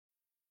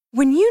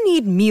When you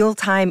need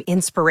mealtime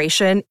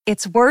inspiration,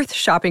 it's worth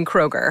shopping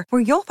Kroger,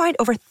 where you'll find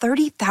over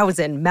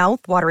 30,000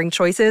 mouth-watering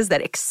choices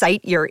that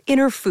excite your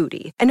inner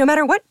foodie. And no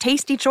matter what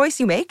tasty choice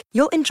you make,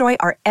 you'll enjoy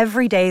our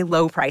everyday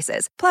low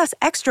prices, plus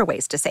extra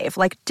ways to save,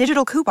 like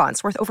digital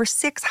coupons worth over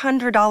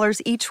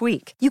 $600 each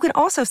week. You can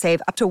also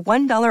save up to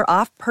 $1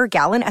 off per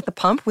gallon at the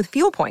pump with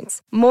fuel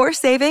points. More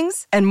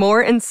savings and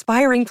more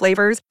inspiring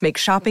flavors make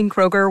shopping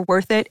Kroger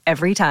worth it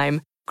every time.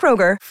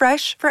 Kroger,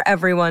 fresh for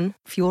everyone.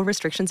 Fuel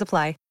restrictions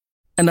apply.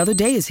 Another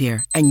day is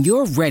here, and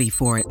you're ready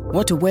for it.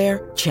 What to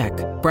wear? Check.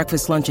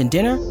 Breakfast, lunch, and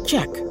dinner?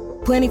 Check.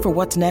 Planning for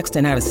what's next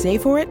and how to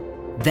save for it?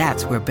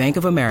 That's where Bank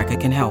of America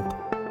can help.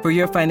 For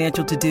your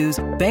financial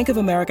to-dos, Bank of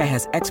America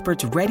has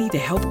experts ready to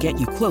help get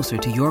you closer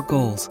to your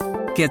goals.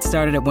 Get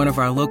started at one of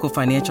our local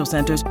financial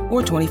centers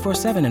or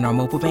 24/7 in our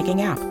mobile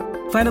banking app.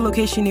 Find a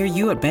location near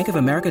you at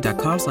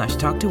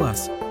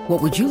bankofamerica.com/talktous.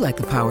 What would you like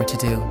the power to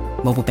do?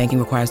 Mobile banking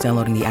requires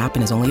downloading the app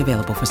and is only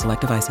available for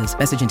select devices.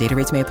 Message and data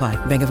rates may apply.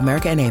 Bank of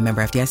America N.A.,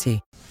 member FDIC.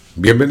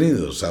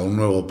 Bienvenidos a un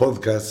nuevo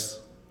podcast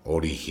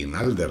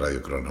original de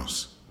Radio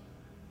Cronos.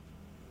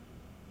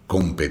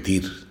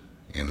 Competir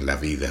en la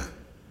vida.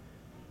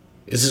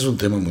 Ese es un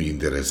tema muy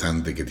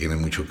interesante que tiene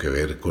mucho que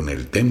ver con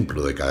el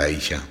templo de cada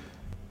isha,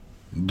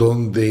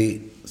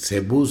 donde se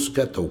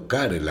busca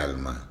tocar el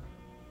alma,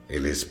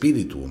 el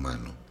espíritu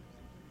humano.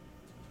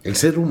 El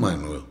ser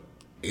humano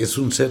es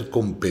un ser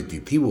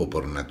competitivo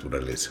por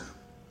naturaleza.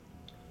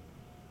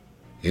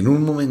 En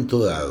un momento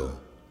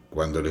dado,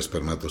 cuando el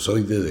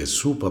espermatozoide de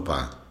su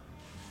papá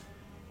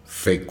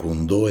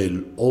fecundó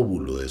el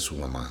óvulo de su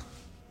mamá,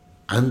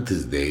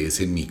 antes de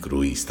ese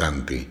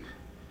microinstante,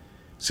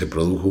 se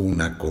produjo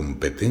una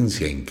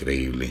competencia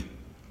increíble.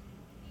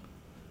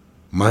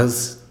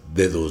 Más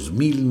de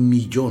 2.000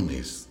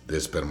 millones de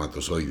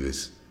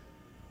espermatozoides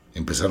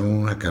empezaron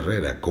una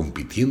carrera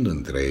compitiendo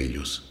entre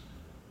ellos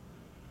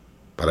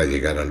para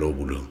llegar al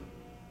óvulo.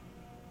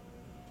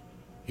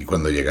 Y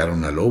cuando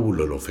llegaron al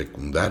óvulo lo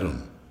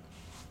fecundaron.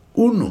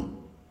 Uno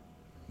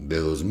de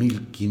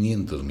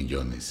 2.500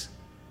 millones.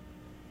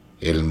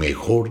 El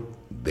mejor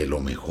de lo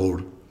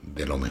mejor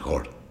de lo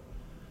mejor.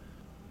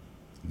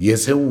 Y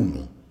ese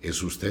uno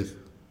es usted.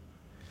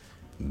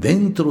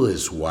 Dentro de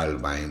su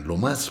alma, en lo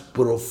más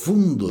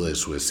profundo de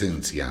su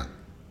esencia,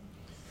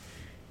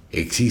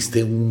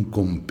 existe un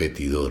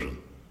competidor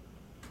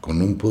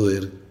con un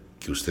poder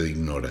que usted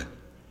ignora.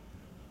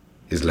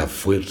 Es la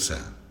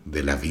fuerza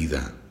de la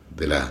vida,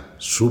 de la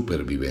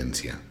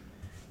supervivencia.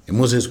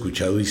 Hemos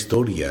escuchado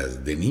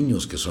historias de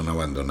niños que son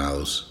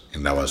abandonados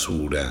en la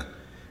basura,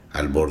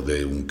 al borde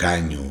de un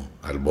caño,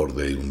 al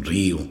borde de un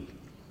río.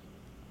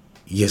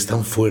 Y es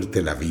tan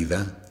fuerte la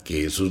vida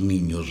que esos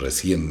niños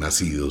recién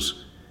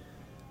nacidos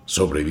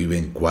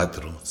sobreviven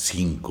 4,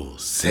 5,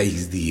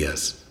 6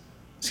 días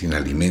sin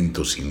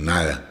alimento, sin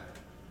nada,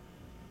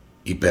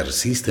 y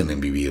persisten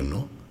en vivir,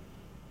 ¿no?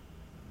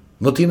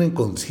 No tienen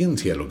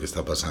conciencia de lo que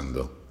está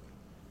pasando,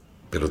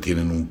 pero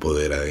tienen un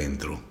poder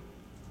adentro,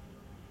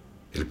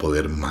 el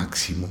poder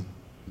máximo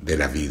de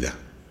la vida,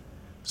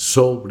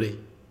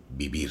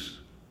 sobrevivir,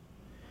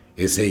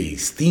 ese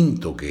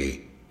instinto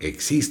que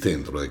existe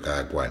dentro de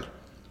cada cual.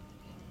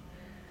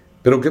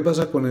 Pero ¿qué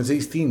pasa con ese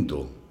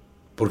instinto?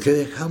 ¿Por qué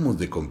dejamos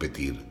de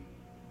competir?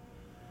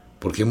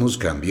 Porque hemos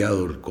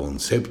cambiado el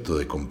concepto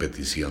de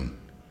competición.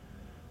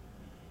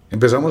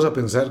 Empezamos a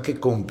pensar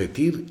que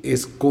competir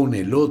es con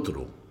el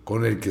otro,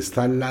 con el que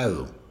está al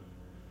lado.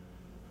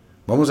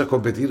 Vamos a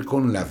competir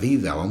con la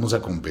vida, vamos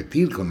a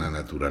competir con la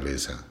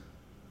naturaleza.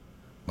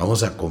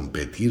 Vamos a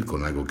competir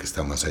con algo que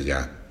está más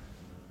allá.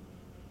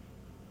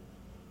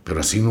 Pero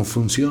así no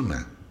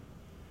funciona.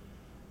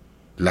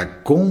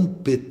 La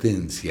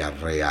competencia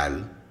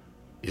real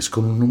es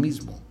con uno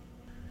mismo.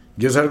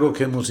 Y es algo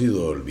que hemos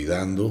ido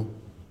olvidando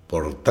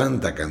por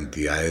tanta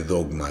cantidad de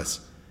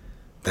dogmas,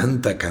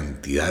 tanta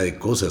cantidad de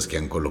cosas que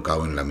han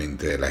colocado en la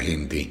mente de la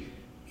gente,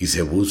 y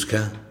se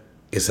busca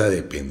esa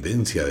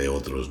dependencia de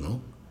otros,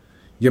 ¿no?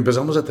 Y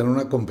empezamos a tener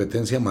una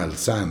competencia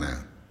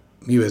malsana.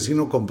 Mi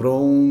vecino compró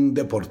un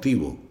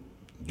deportivo,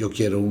 yo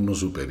quiero uno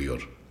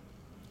superior.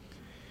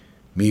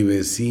 Mi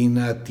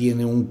vecina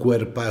tiene un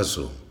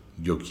cuerpazo,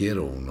 yo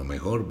quiero uno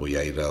mejor, voy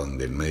a ir a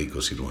donde el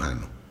médico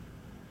cirujano.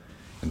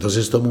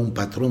 Entonces tomo un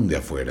patrón de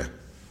afuera,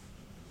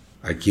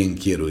 a quien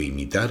quiero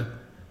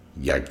imitar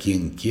y a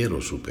quien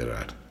quiero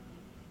superar.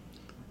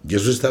 Y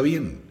eso está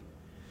bien,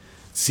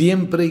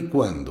 siempre y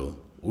cuando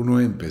uno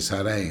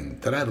empezara a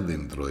entrar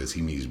dentro de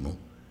sí mismo,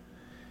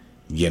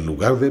 y en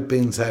lugar de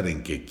pensar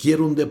en que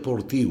quiero un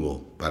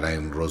deportivo para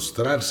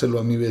enrostrárselo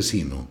a mi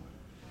vecino,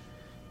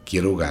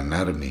 quiero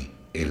ganarme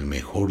el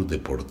mejor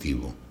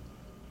deportivo.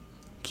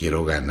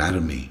 Quiero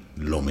ganarme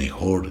lo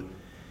mejor,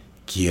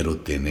 quiero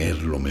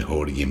tener lo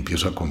mejor, y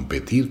empiezo a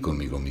competir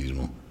conmigo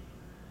mismo.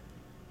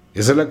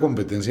 Esa es la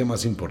competencia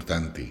más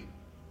importante.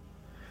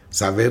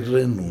 Saber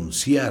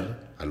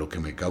renunciar a lo que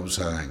me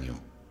causa daño.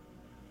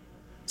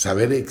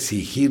 Saber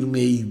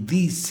exigirme y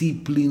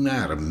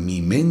disciplinar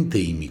mi mente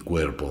y mi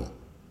cuerpo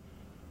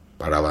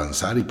para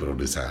avanzar y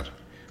progresar.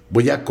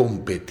 Voy a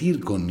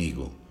competir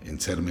conmigo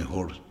en ser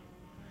mejor.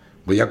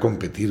 Voy a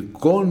competir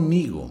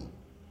conmigo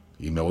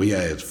y me voy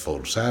a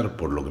esforzar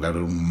por lograr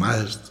un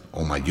más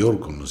o mayor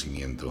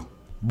conocimiento.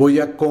 Voy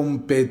a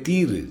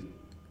competir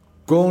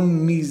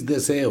con mis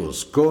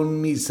deseos,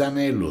 con mis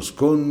anhelos,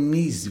 con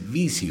mis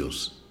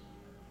vicios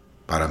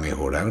para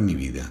mejorar mi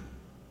vida.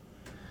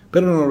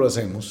 Pero no lo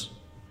hacemos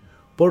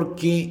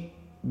porque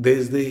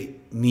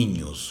desde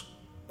niños,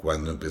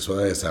 cuando empezó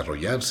a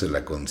desarrollarse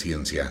la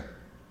conciencia,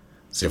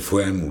 se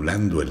fue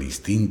anulando el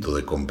instinto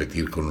de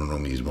competir con uno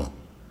mismo.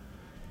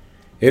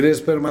 El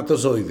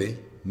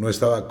espermatozoide no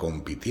estaba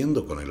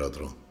compitiendo con el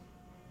otro.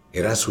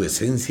 Era su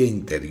esencia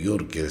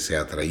interior que se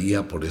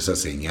atraía por esa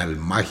señal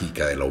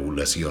mágica de la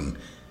ovulación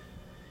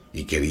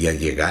y quería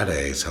llegar a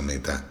esa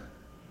meta.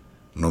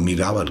 No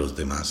miraba a los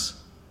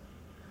demás.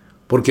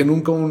 Porque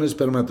nunca un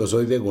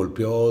espermatozoide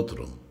golpeó a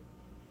otro,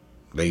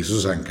 le hizo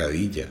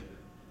zancadilla,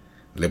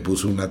 le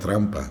puso una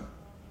trampa,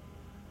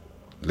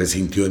 le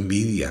sintió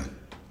envidia.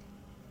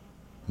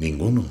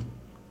 Ninguno.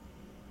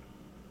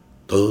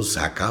 Todos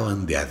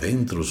sacaban de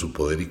adentro su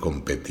poder y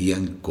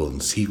competían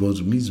consigo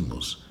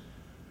mismos,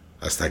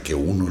 hasta que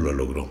uno lo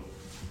logró.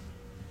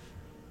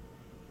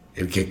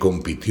 El que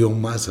compitió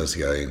más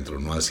hacia adentro,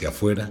 no hacia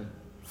afuera,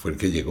 fue el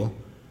que llegó.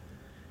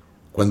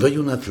 Cuando hay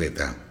un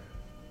atleta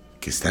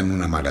que está en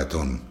una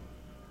maratón,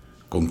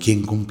 ¿con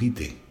quién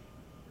compite?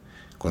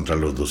 ¿Contra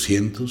los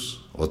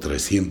 200 o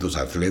 300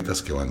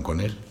 atletas que van con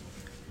él?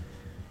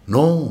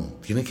 No,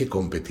 tiene que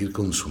competir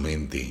con su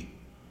mente.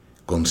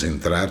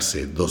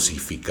 Concentrarse,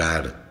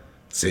 dosificar,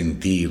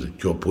 sentir,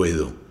 yo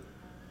puedo.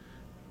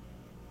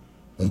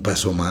 Un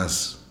paso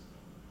más,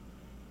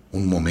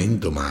 un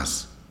momento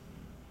más,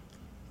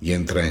 y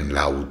entra en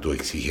la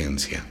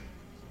autoexigencia.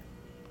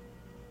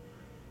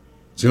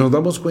 Si nos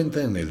damos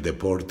cuenta en el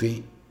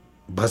deporte,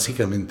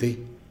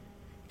 básicamente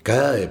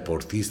cada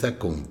deportista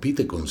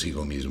compite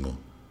consigo mismo.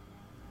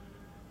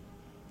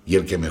 Y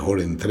el que mejor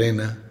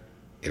entrena,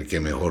 el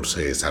que mejor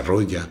se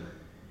desarrolla,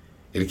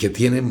 el que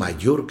tiene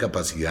mayor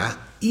capacidad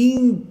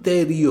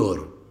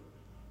interior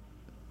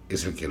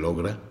es el que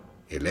logra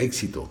el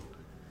éxito,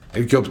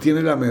 el que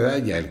obtiene la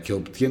medalla, el que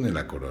obtiene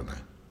la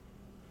corona.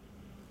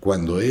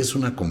 Cuando es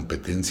una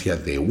competencia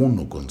de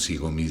uno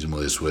consigo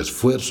mismo, de su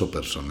esfuerzo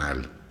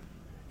personal,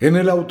 en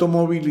el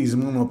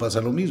automovilismo no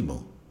pasa lo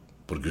mismo,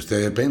 porque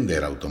usted depende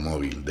del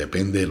automóvil,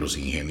 depende de los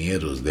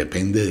ingenieros,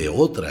 depende de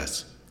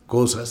otras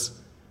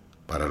cosas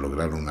para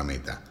lograr una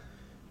meta,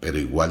 pero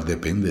igual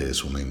depende de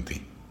su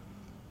mente.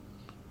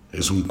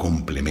 Es un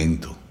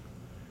complemento.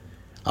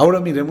 Ahora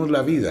miremos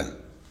la vida.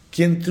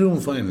 ¿Quién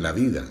triunfa en la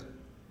vida?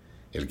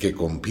 El que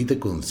compite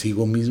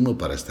consigo mismo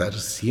para estar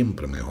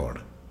siempre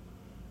mejor.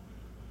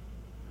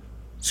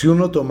 Si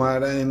uno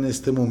tomara en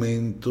este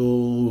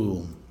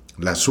momento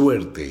la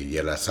suerte y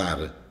el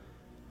azar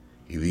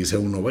y dice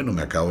uno, bueno,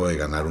 me acabo de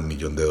ganar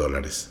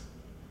 $1.000.000.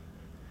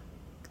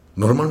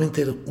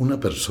 Normalmente una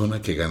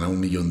persona que gana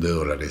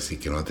 $1.000.000 y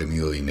que no ha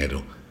tenido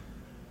dinero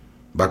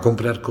va a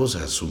comprar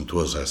cosas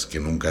suntuosas que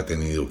nunca ha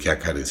tenido, que ha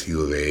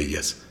carecido de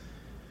ellas.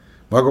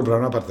 Va a comprar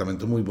un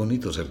apartamento muy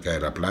bonito cerca de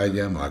la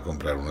playa, va a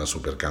comprar una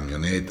super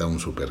camioneta, un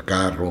super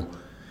carro,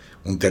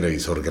 un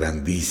televisor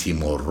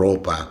grandísimo,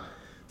 ropa.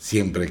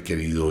 Siempre he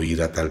querido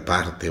ir a tal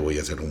parte, voy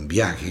a hacer un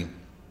viaje.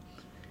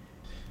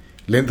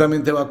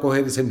 Lentamente va a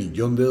coger ese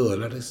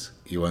 $1.000.000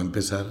 y va a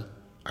empezar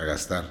a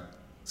gastar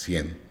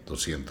 100,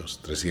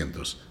 200,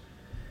 300.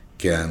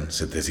 Quedan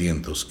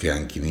 700,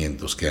 quedan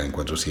 500, quedan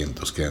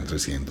 400, quedan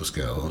 300,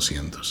 quedan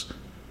 200.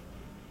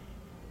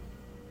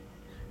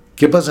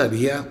 ¿Qué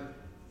pasaría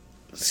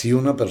si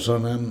una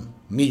persona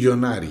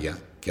millonaria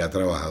que ha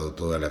trabajado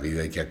toda la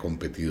vida y que ha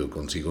competido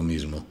consigo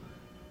mismo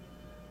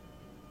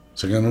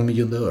se gana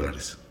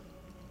 $1.000.000?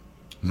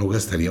 No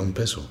gastaría un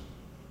peso,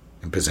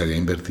 empezaría a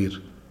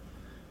invertir.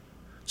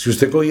 Si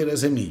usted cogiera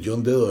ese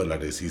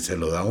 $1.000.000 y se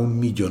lo da a un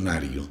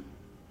millonario,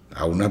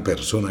 a una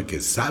persona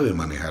que sabe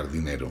manejar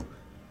dinero,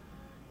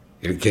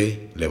 ¿el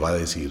qué le va a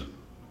decir?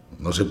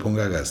 No se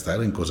ponga a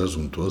gastar en cosas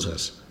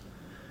suntuosas.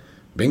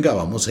 Venga,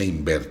 vamos a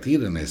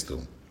invertir en esto.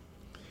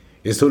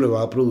 Esto le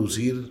va a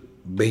producir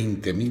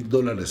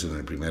 $20.000 en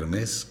el primer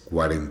mes,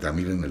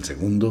 $40.000 en el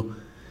segundo,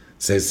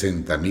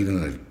 $60.000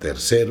 en el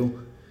tercero,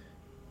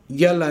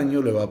 y al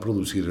año le va a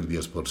producir el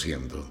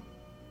 10%.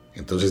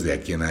 Entonces, de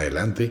aquí en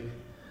adelante,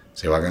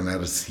 se va a ganar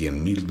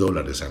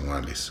 $100.000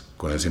 anuales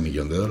con ese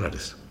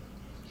 $1.000.000.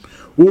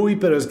 Uy,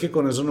 pero es que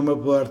con eso no me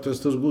puedo dar todos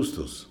estos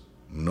gustos.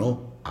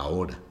 No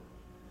ahora,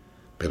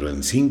 pero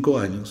en 5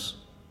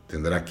 años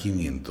tendrá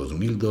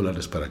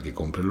 $500.000 para que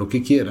compre lo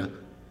que quiera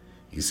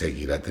y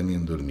seguirá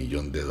teniendo el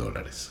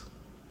 $1.000.000.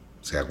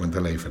 ¿Se da cuenta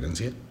la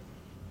diferencia?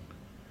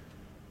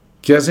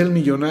 ¿Qué hace el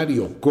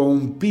millonario?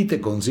 Compite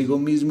consigo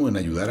mismo en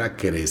ayudar a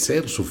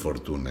crecer su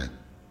fortuna.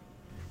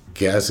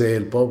 ¿Qué hace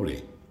el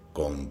pobre?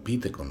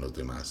 Compite con los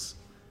demás.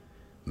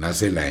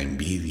 Nace la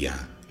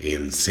envidia,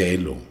 el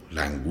celo,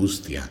 la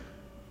angustia.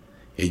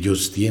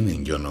 Ellos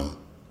tienen, yo no.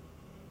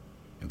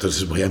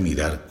 Entonces voy a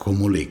mirar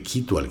cómo le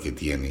quito al que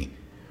tiene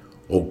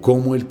o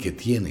cómo el que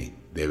tiene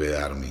debe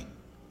darme,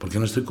 porque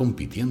no estoy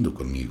compitiendo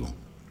conmigo,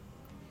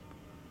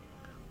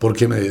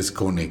 porque me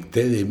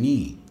desconecté de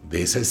mí,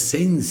 de esa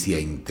esencia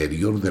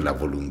interior de la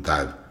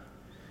voluntad.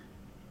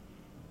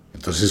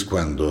 Entonces,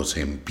 cuando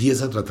se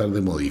empieza a tratar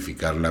de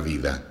modificar la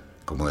vida,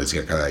 como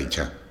decía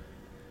Kadaicha,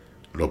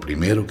 lo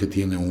primero que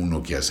tiene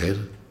uno que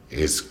hacer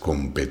es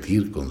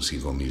competir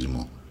consigo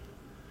mismo.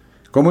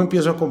 ¿Cómo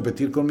empiezo a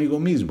competir conmigo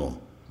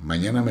mismo?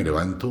 Mañana me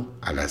levanto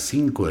a las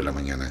 5 de la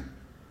mañana.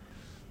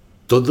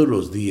 Todos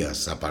los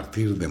días a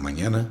partir de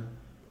mañana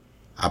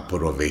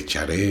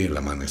aprovecharé el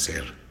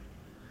amanecer.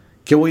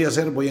 ¿Qué voy a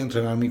hacer? Voy a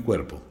entrenar mi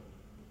cuerpo.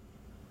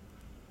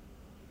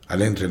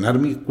 Al entrenar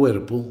mi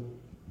cuerpo,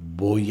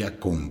 voy a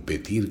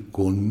competir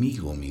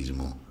conmigo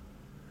mismo.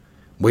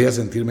 Voy a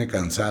sentirme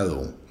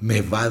cansado,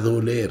 me va a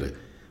doler,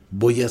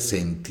 voy a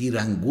sentir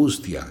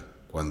angustia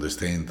cuando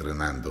esté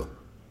entrenando.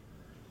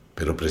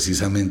 Pero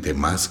precisamente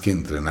más que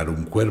entrenar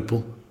un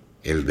cuerpo,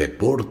 el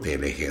deporte,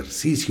 el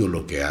ejercicio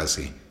lo que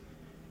hace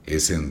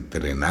es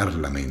entrenar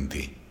la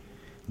mente,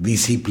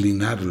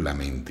 disciplinar la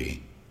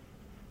mente,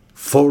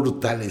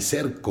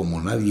 fortalecer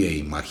como nadie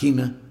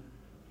imagina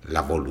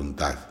la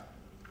voluntad.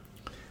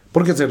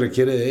 Porque se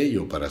requiere de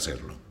ello para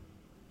hacerlo,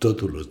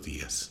 todos los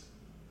días.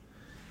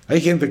 Hay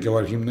gente que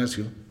va al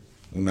gimnasio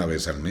una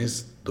vez al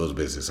mes, 2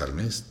 veces al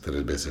mes,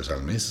 3 veces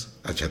al mes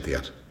a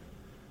chatear.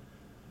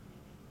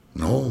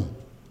 No,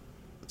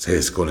 se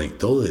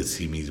desconectó de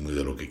sí mismo y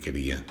de lo que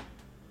quería.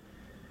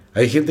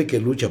 Hay gente que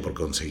lucha por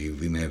conseguir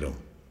dinero,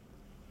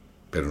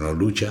 pero no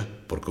lucha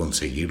por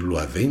conseguirlo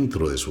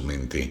adentro de su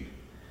mente,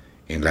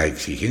 en la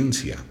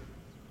exigencia.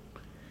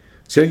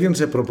 Si alguien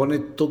se propone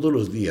todos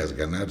los días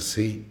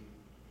ganarse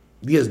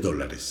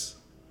 $10,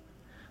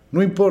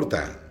 no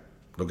importa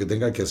lo que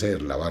tenga que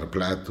hacer, lavar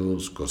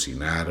platos,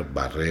 cocinar,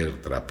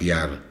 barrer,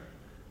 trapear,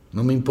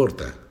 no me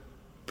importa,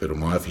 pero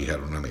me voy a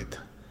fijar una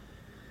meta.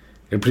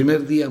 El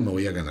primer día me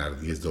voy a ganar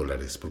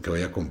 $10 porque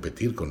voy a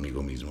competir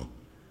conmigo mismo.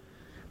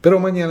 Pero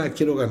mañana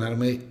quiero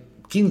ganarme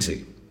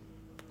 15.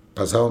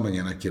 Pasado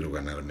mañana quiero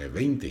ganarme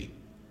 20.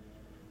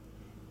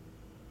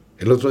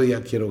 El otro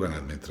día quiero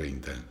ganarme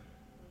 30.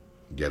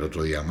 Y el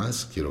otro día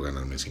más quiero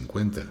ganarme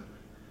 50.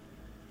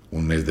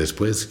 Un mes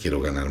después quiero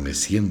ganarme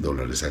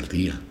 $100 al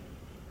día.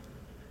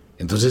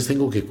 Entonces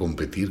tengo que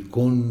competir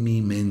con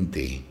mi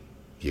mente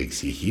y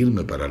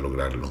exigirme para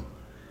lograrlo.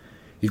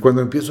 Y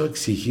cuando empiezo a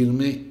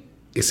exigirme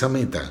esa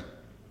meta,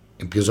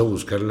 empiezo a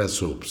buscar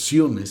las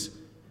opciones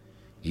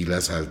y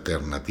las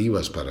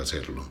alternativas para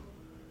hacerlo.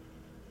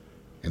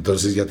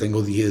 Entonces ya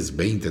tengo 10,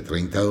 20,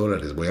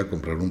 $30, voy a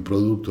comprar un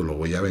producto, lo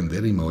voy a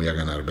vender y me voy a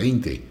ganar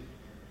 20.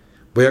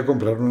 Voy a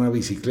comprar una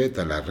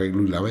bicicleta, la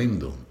arreglo y la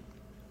vendo.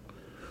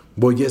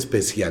 Voy a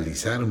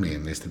especializarme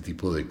en este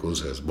tipo de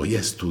cosas, voy a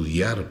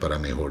estudiar para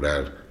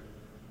mejorar.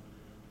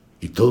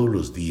 Y todos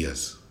los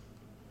días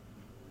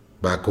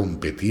va a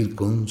competir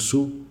con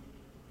su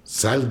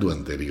saldo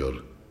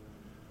anterior.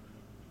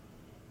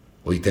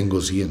 Hoy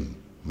tengo 100,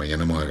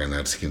 mañana me voy a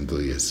ganar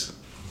 110.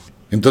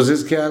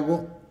 Entonces, ¿qué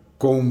hago?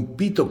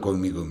 Compito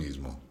conmigo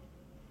mismo.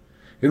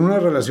 En una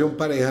relación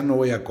pareja no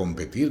voy a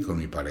competir con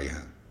mi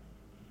pareja.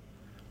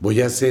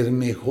 Voy a ser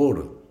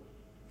mejor.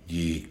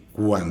 Y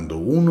cuando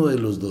uno de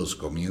los dos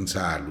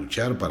comienza a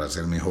luchar para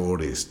ser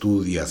mejor,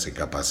 estudia, se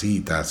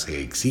capacita,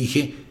 se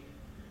exige,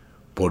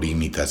 por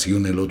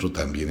imitación el otro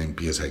también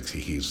empieza a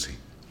exigirse.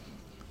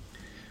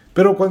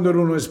 Pero cuando el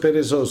uno es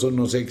perezoso,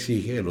 no se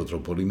exige, el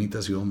otro por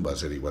imitación va a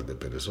ser igual de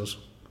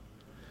perezoso.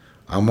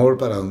 Amor,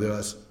 ¿para dónde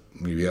vas?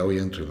 Mi vida voy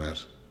a entrenar.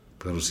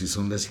 Pero si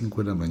son las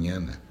 5 de la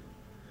mañana.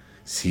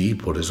 Sí,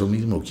 por eso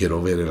mismo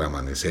quiero ver el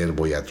amanecer,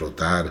 voy a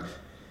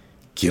trotar.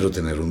 Quiero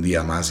tener un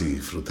día más y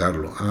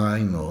disfrutarlo.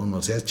 Ay,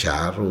 no seas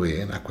charro,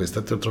 ven,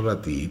 acuéstate otro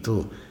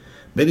ratito.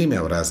 Ven y me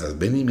abrazas,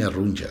 ven y me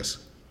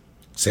arrunchas.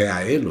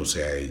 Sea él o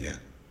sea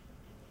ella.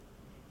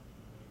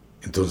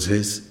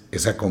 Entonces,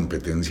 esa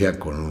competencia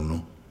con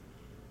uno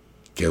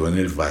quedó en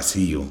el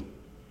vacío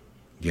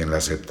y en la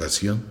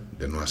aceptación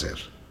de no hacer.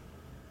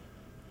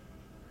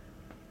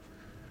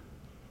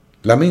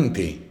 La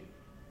mente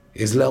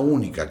es la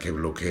única que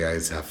bloquea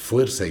esa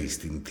fuerza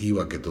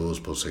instintiva que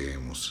todos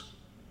poseemos.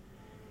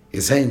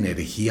 Esa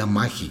energía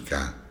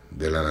mágica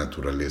de la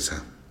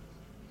naturaleza.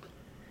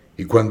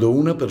 Y cuando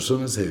una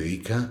persona se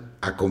dedica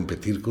a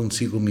competir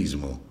consigo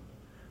mismo,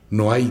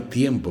 no hay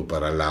tiempo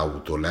para la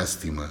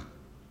autolástima,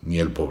 ni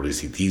el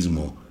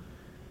pobrecitismo,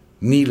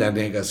 ni la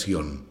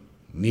negación,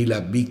 ni la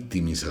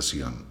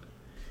victimización,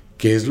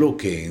 que es lo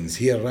que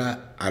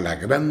encierra a la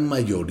gran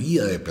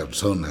mayoría de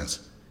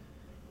personas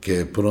que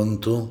de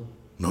pronto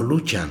no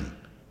luchan,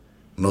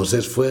 no se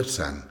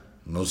esfuerzan,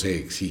 no se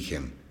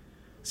exigen,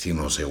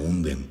 sino se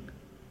hunden.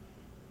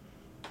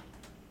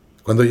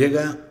 Cuando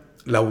llega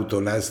la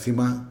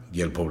autolástima y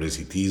el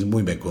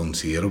pobrecitismo y me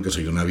considero que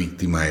soy una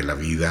víctima de la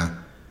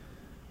vida,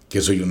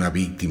 que soy una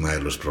víctima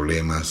de los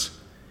problemas,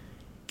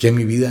 que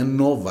mi vida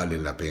no vale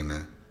la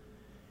pena,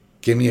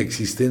 que mi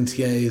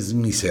existencia es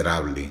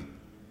miserable,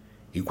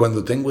 y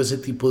cuando tengo ese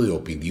tipo de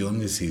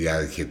opiniones y de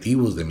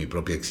adjetivos de mi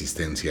propia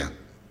existencia,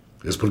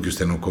 es porque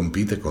usted no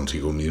compite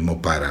consigo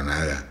mismo para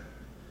nada.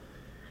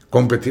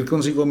 Competir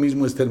consigo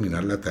mismo es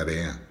terminar la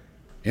tarea.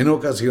 En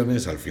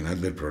ocasiones, al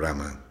final del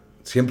programa,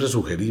 siempre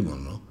sugerimos,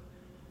 ¿no?,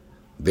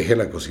 Deje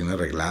la cocina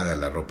arreglada,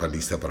 la ropa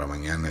lista para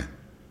mañana.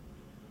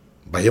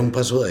 Vaya un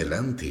paso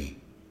adelante.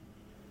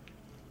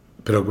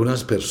 Pero a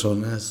algunas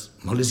personas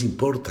no les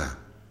importa.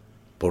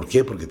 ¿Por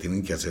qué? Porque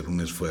tienen que hacer un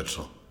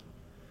esfuerzo.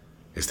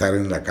 Estar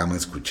en la cama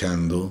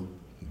escuchando,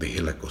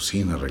 deje la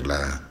cocina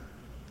arreglada,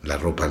 la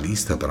ropa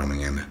lista para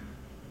mañana.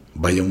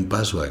 Vaya un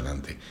paso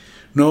adelante.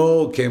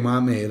 No, qué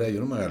mamera,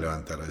 yo no me voy a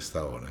levantar a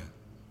esta hora.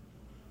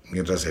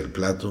 Mientras el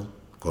plato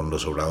con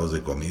los sobrados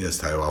de comida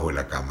está debajo de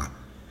la cama,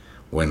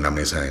 o en la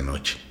mesa de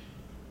noche,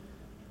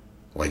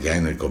 o allá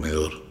en el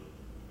comedor,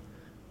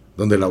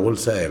 donde la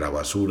bolsa de la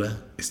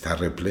basura está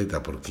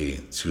repleta,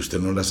 porque si usted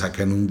no la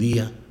saca en un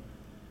día,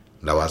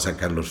 la va a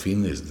sacar los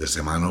fines de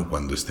semana o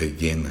cuando esté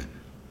llena,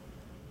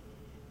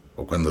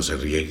 o cuando se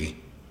riegue.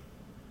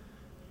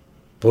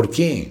 ¿Por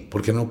qué?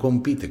 Porque no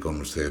compite con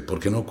usted,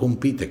 porque no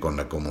compite con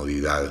la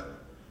comodidad,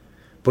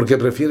 porque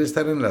prefiere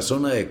estar en la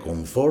zona de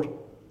confort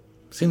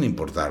sin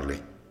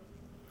importarle.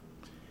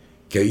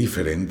 Qué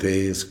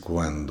diferente es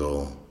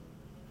cuando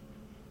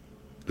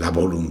la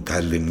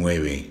voluntad le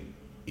mueve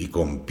y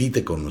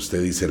compite con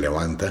usted y se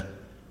levanta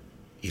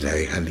y la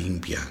deja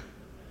limpia,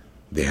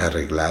 deja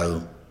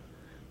arreglado,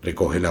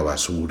 recoge la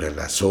basura,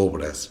 las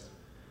sobras,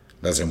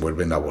 las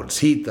envuelve en la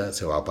bolsita,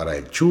 se va para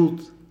el chut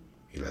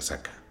y la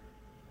saca.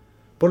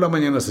 Por la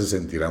mañana se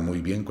sentirá muy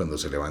bien cuando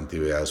se levante y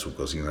vea su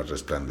cocina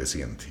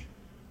resplandeciente.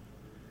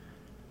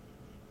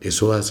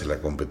 Eso hace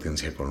la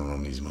competencia con uno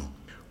mismo.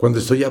 Cuando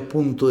estoy a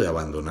punto de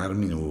abandonar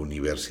mi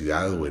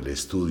universidad o el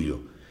estudio,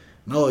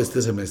 no,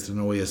 este semestre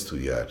no voy a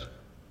estudiar.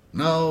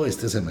 No,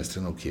 este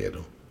semestre no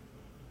quiero.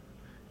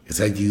 Es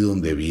allí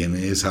donde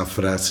viene esa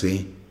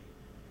frase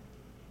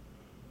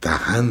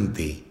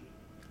tajante,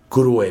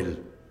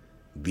 cruel,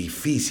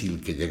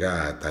 difícil que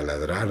llega a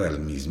taladrar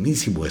al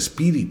mismísimo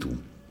espíritu.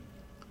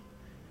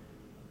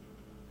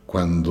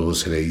 Cuando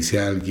se le dice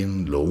a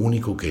alguien lo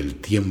único que el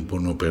tiempo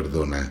no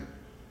perdona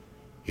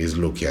es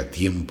lo que a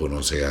tiempo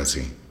no se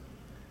hace.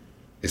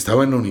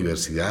 Estaba en la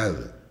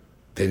universidad,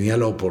 tenía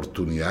la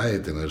oportunidad de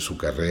tener su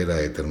carrera,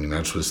 de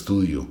terminar su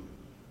estudio,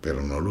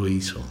 pero no lo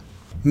hizo.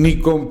 Ni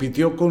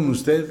compitió con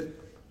usted,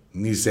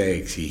 ni se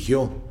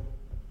exigió.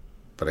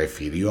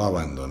 Prefirió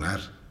abandonar.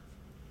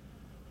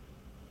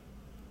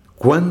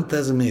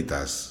 ¿Cuántas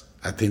metas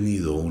ha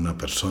tenido una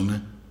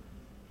persona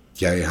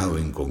que ha dejado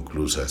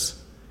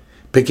inconclusas?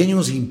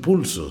 Pequeños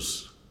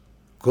impulsos,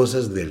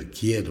 cosas del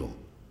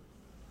quiero,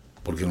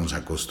 porque nos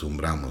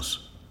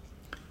acostumbramos.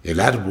 El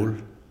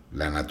árbol,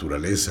 la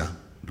naturaleza,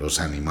 los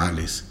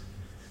animales,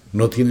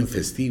 no tienen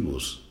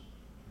festivos,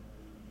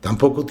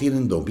 tampoco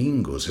tienen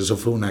domingos. Eso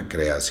fue una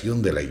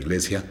creación de la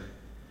iglesia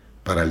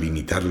para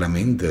limitar la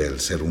mente del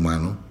ser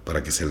humano,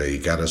 para que se le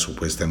dedicara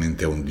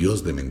supuestamente a un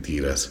Dios de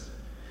mentiras.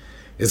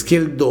 Es que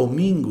el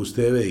domingo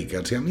usted debe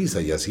dedicarse a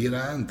misa, y así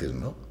era antes,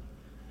 ¿no?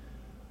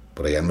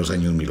 Por allá en los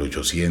años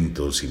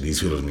 1800,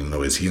 inicio de los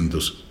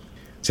 1900,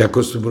 se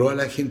acostumbró a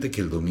la gente que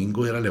el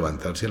domingo era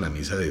levantarse a la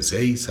misa de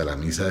 6, a la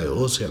misa de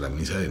 12, a la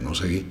misa de no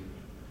sé qué.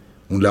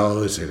 Un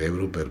lavado de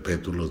cerebro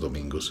perpetuo los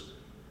domingos.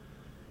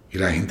 Y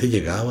la gente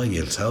llegaba y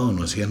el sábado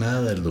no hacía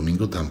nada, el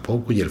domingo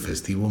tampoco y el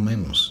festivo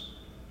menos.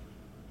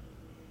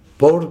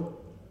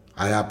 Por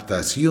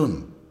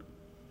adaptación,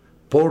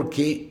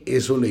 porque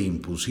eso le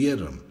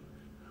impusieron.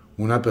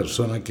 Una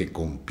persona que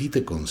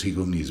compite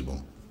consigo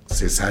mismo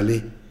se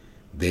sale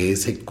de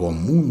ese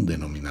común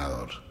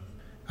denominador.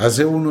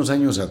 Hace unos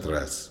años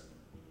atrás,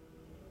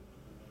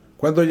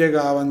 cuando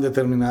llegaban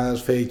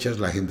determinadas fechas,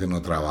 la gente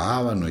no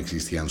trabajaba, no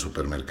existían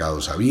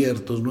supermercados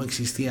abiertos, no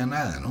existía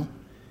nada, ¿no?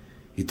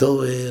 Y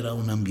todo era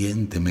un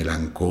ambiente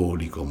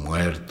melancólico,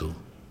 muerto.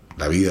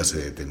 La vida se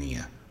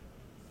detenía.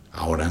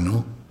 Ahora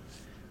no.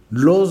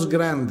 Los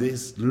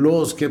grandes,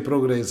 los que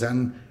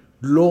progresan,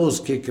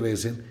 los que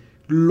crecen,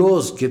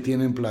 los que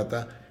tienen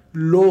plata,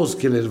 los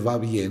que les va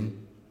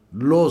bien,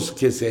 los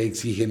que se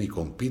exigen y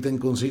compiten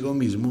consigo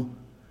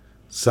mismo,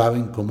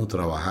 saben cómo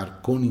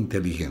trabajar con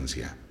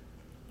inteligencia.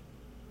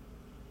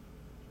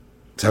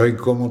 Saben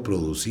cómo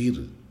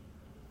producir.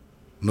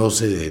 No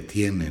se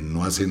detienen,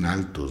 no hacen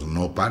altos,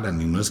 no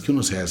paran. Y no es que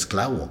uno sea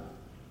esclavo.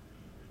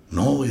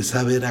 No, es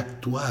saber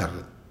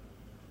actuar.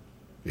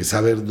 Es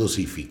saber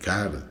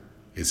dosificar.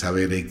 Es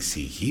saber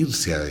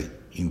exigirse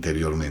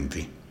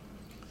interiormente.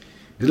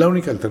 Es la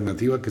única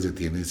alternativa que se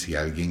tiene si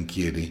alguien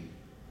quiere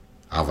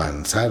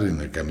avanzar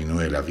en el camino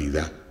de la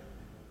vida,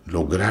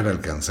 lograr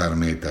alcanzar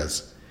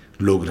metas,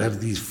 lograr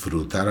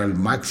disfrutar al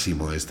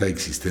máximo de esta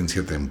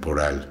existencia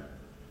temporal.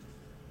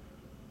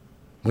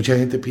 Mucha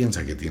gente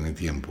piensa que tiene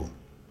tiempo.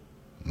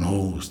 No,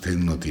 usted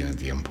no tiene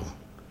tiempo.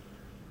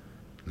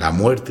 La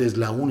muerte es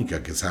la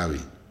única que sabe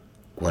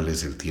cuál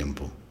es el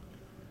tiempo.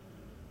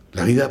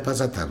 La vida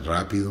pasa tan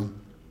rápido,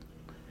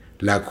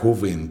 la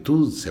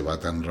juventud se va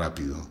tan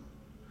rápido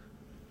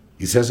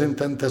y se hacen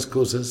tantas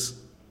cosas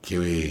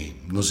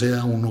que no se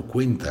da uno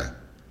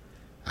cuenta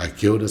a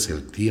qué horas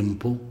el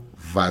tiempo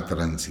va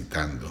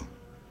transitando.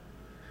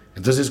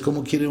 Entonces,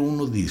 ¿cómo quiere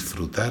uno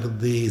disfrutar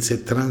de ese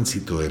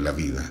tránsito de la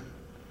vida?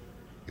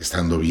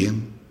 Estando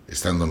bien,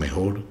 estando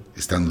mejor,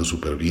 estando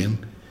súper bien,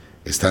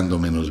 estando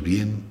menos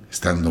bien,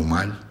 estando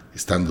mal.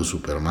 estando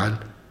súper mal,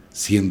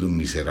 siendo un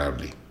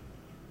miserable.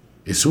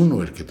 Es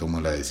uno el que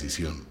toma la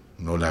decisión,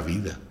 no la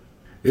vida.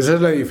 Esa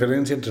es la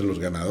diferencia entre los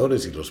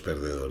ganadores y los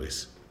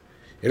perdedores.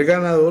 El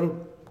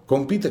ganador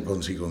compite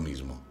consigo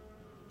mismo,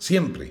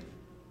 siempre.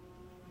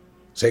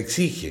 Se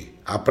exige,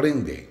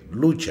 aprende,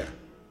 lucha,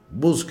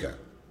 busca,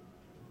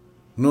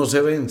 no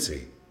se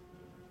vence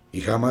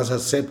y jamás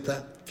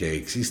acepta que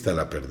exista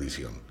la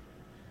perdición.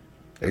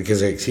 El que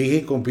se exige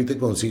y compite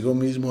consigo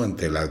mismo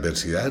ante la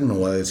adversidad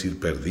no va a decir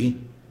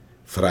perdí,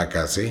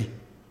 fracasé,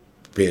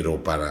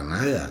 pero para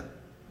nada.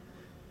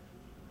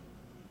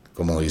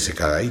 Como dice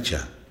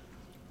Kadaicha,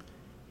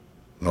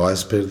 no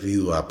has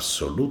perdido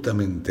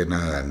absolutamente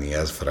nada ni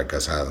has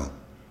fracasado.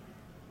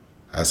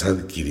 Has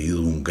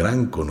adquirido un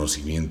gran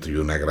conocimiento y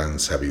una gran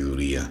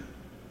sabiduría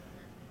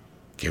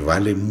que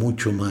vale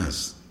mucho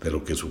más de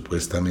lo que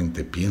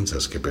supuestamente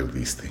piensas que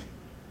perdiste.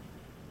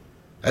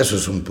 Eso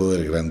es un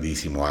poder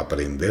grandísimo,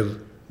 aprender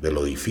de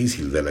lo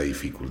difícil, de la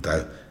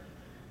dificultad.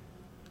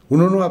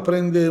 Uno no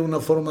aprende de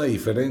una forma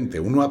diferente,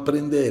 uno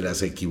aprende de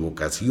las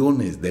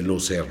equivocaciones, de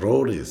los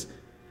errores,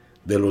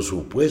 de los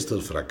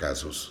supuestos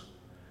fracasos.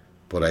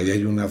 Por ahí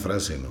hay una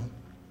frase, ¿no?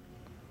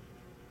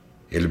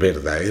 El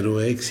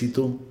verdadero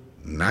éxito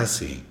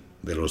nace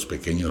de los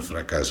pequeños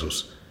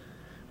fracasos.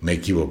 Me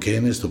equivoqué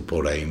en esto,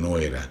 por ahí no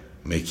era.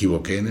 Me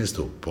equivoqué en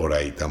esto, por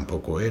ahí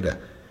tampoco era.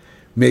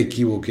 Me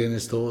equivoqué en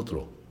esto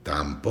otro,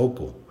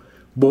 tampoco.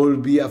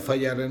 Volví a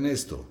fallar en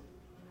esto,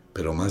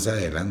 pero más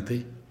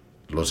adelante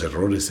los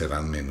errores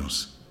serán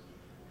menos.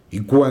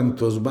 Y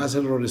cuantos más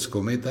errores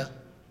cometa,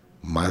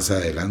 más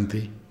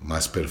adelante,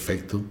 más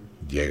perfecto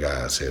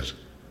llega a ser.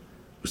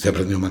 ¿Usted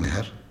aprendió a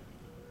manejar?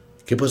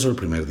 ¿Qué pasó el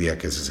primer día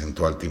que se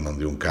sentó al timón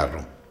de un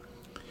carro?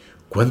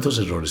 ¿Cuántos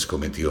errores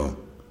cometió?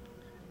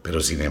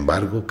 Pero sin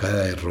embargo,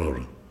 cada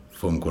error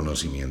fue un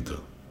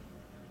conocimiento.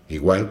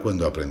 Igual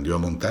cuando aprendió a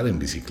montar en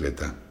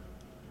bicicleta,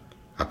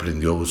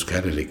 aprendió a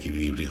buscar el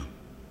equilibrio,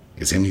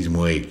 ese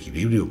mismo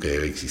equilibrio que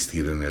debe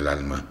existir en el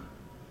alma.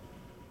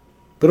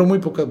 Pero muy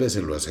pocas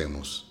veces lo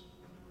hacemos.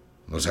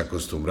 Nos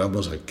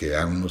acostumbramos a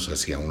quedarnos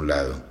hacia un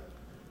lado.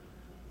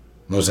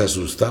 Nos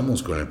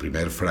asustamos con el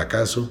primer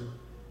fracaso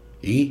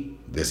y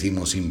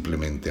decimos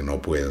simplemente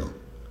no puedo.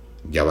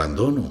 Y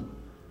abandono.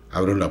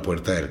 Abro la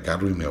puerta del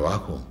carro y me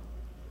bajo.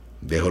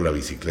 Dejo la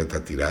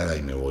bicicleta tirada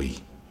y me voy.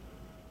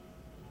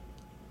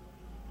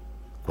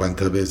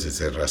 ¿Cuántas veces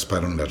se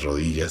rasparon las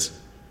rodillas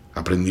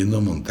aprendiendo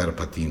a montar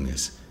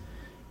patines?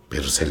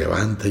 Pero se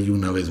levanta y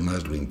una vez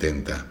más lo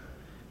intenta.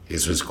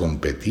 Eso es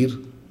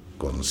competir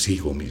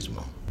consigo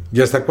mismo.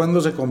 ¿Y hasta cuándo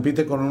se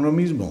compite con uno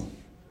mismo?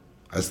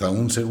 Hasta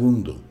un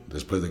segundo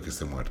después de que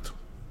esté muerto.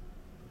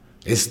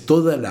 Es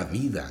toda la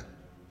vida.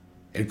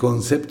 El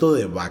concepto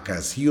de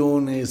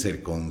vacaciones,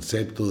 el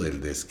concepto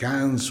del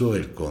descanso,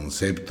 el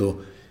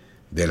concepto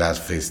de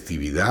las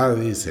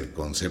festividades, el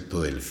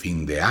concepto del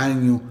fin de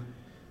año,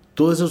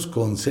 todos esos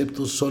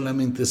conceptos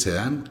solamente se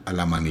dan a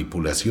la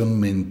manipulación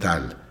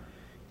mental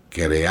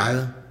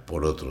creada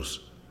por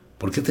otros.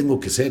 ¿Por qué tengo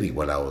que ser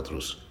igual a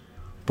otros?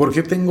 ¿Por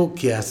qué tengo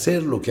que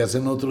hacer lo que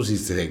hacen otros y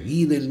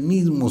seguir el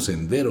mismo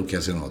sendero que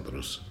hacen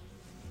otros?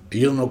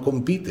 Ellos no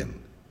compiten,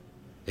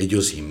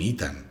 ellos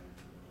imitan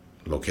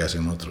lo que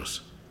hacen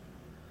otros.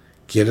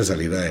 ¿Quiere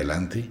salir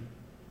adelante?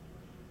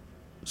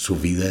 Su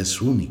vida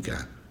es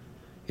única,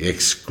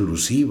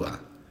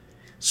 exclusiva,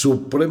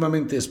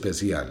 supremamente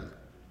especial.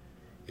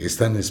 Es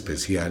tan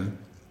especial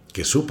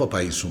que su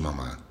papá y su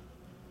mamá,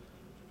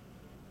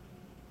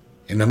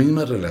 en las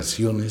mismas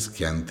relaciones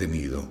que han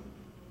tenido,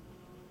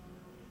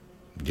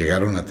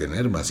 llegaron a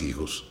tener más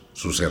hijos,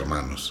 sus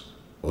hermanos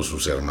o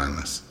sus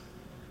hermanas.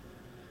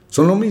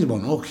 Son lo mismo,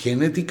 ¿no?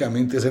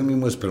 Genéticamente es el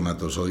mismo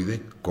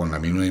espermatozoide con la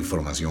misma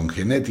información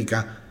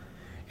genética,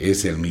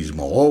 es el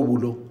mismo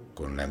óvulo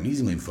con la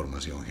misma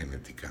información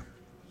genética.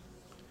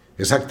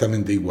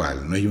 Exactamente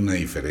igual, no hay una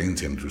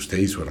diferencia entre usted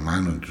y su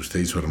hermano, entre usted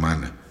y su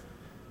hermana,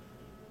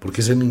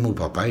 porque es el mismo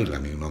papá y la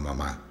misma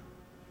mamá.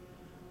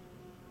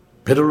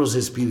 Pero los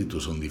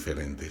espíritus son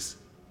diferentes,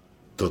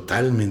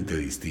 totalmente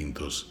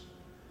distintos.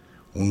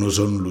 Unos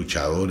son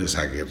luchadores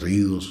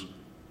aguerridos,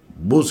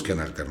 buscan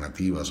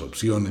alternativas,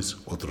 opciones,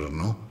 otros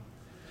no.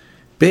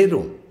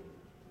 Pero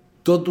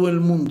todo el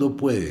mundo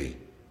puede,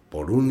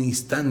 por un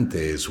instante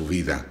de su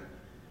vida,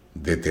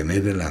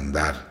 detener el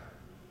andar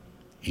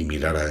y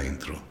mirar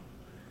adentro.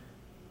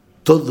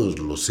 Todos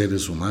los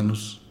seres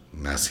humanos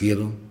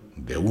nacieron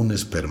de un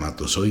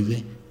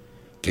espermatozoide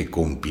que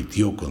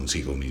compitió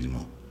consigo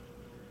mismo.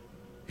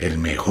 El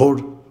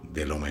mejor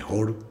de lo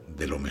mejor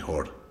de lo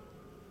mejor.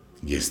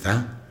 Y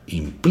está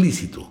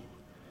implícito,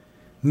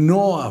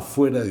 no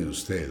afuera de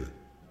usted,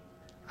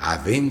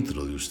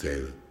 adentro de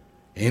usted,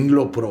 en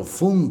lo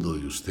profundo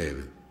de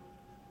usted.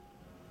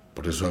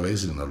 Por eso a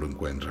veces no lo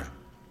encuentra.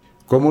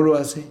 ¿Cómo lo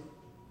hace?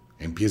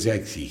 Empiece a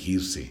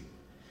exigirse.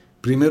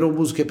 Primero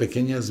busque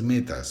pequeñas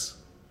metas.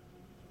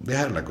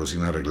 Dejar la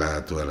cocina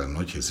arreglada todas las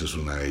noches es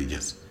una de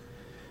ellas.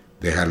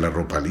 Dejar la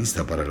ropa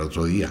lista para el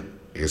otro día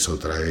es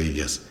otra de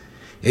ellas.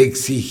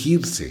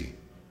 Exigirse.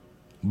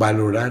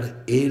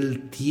 Valorar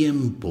el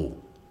tiempo.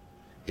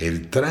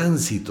 El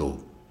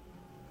tránsito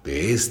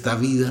de esta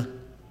vida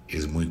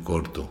es muy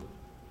corto.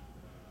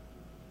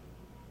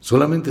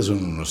 Solamente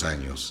son unos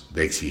años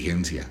de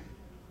exigencia.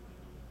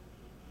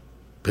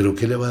 Pero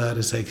 ¿qué le va a dar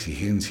esa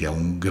exigencia?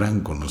 Un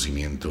gran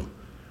conocimiento,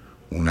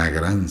 una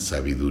gran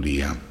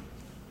sabiduría.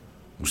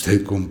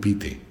 Usted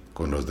compite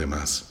con los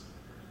demás.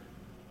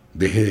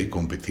 Deje de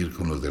competir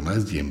con los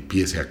demás y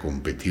empiece a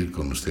competir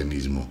con usted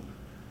mismo.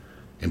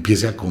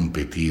 Empiece a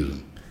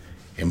competir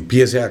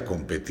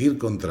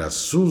contra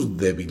sus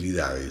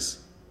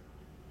debilidades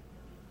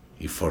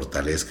y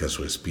fortalezca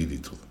su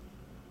espíritu.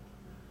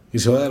 Y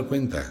se va a dar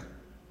cuenta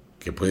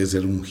que puede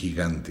ser un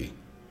gigante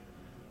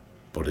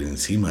por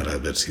encima de la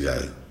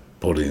adversidad,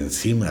 por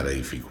encima de la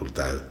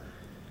dificultad.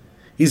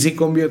 Y si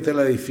convierte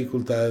la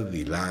dificultad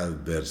y la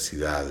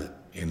adversidad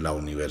en la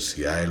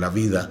universidad de la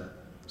vida,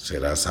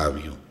 será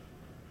sabio.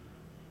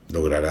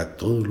 Logrará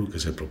todo lo que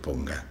se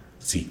proponga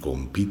si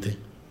compite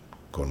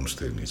con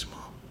usted mismo.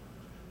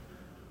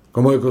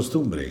 Como de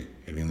costumbre,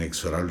 el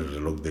inexorable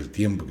reloj del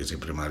tiempo que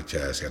siempre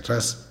marcha hacia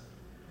atrás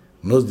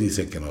nos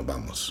dice que nos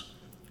vamos.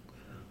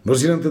 No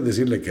sin antes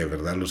decirle que de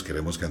verdad los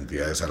queremos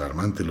cantidades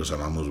alarmantes, los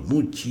amamos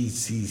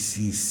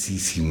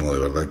muchísimo, de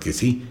verdad que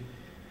sí.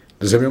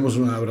 Les enviamos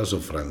un abrazo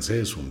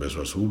francés, un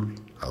beso azul,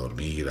 a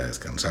dormir, a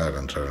descansar, a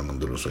entrar al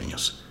mundo de los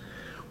sueños.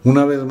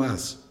 Una vez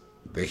más,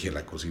 deje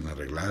la cocina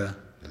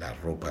arreglada, la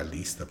ropa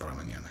lista para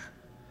mañana.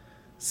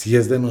 Si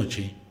es de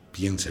noche,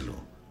 piénselo,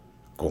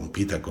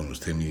 compita con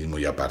usted mismo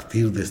y a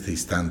partir de este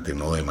instante,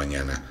 no de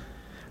mañana,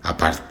 a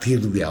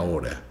partir de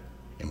ahora,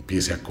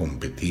 empiece a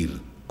competir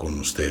con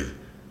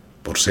usted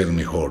por ser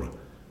mejor,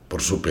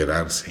 por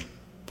superarse,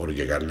 por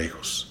llegar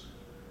lejos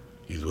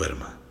y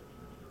duerma.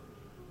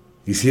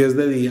 Y si es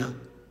de día,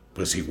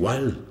 pues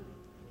igual,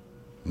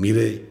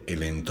 mire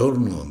el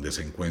entorno donde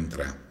se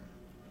encuentra,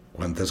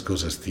 cuántas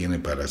cosas tiene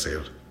para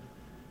hacer.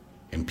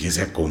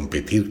 Empiece a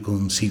competir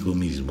consigo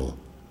mismo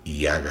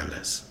y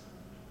hágalas,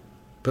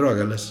 pero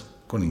hágalas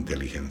con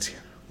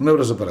inteligencia. Un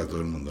abrazo para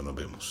todo el mundo, nos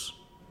vemos.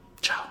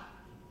 Chao.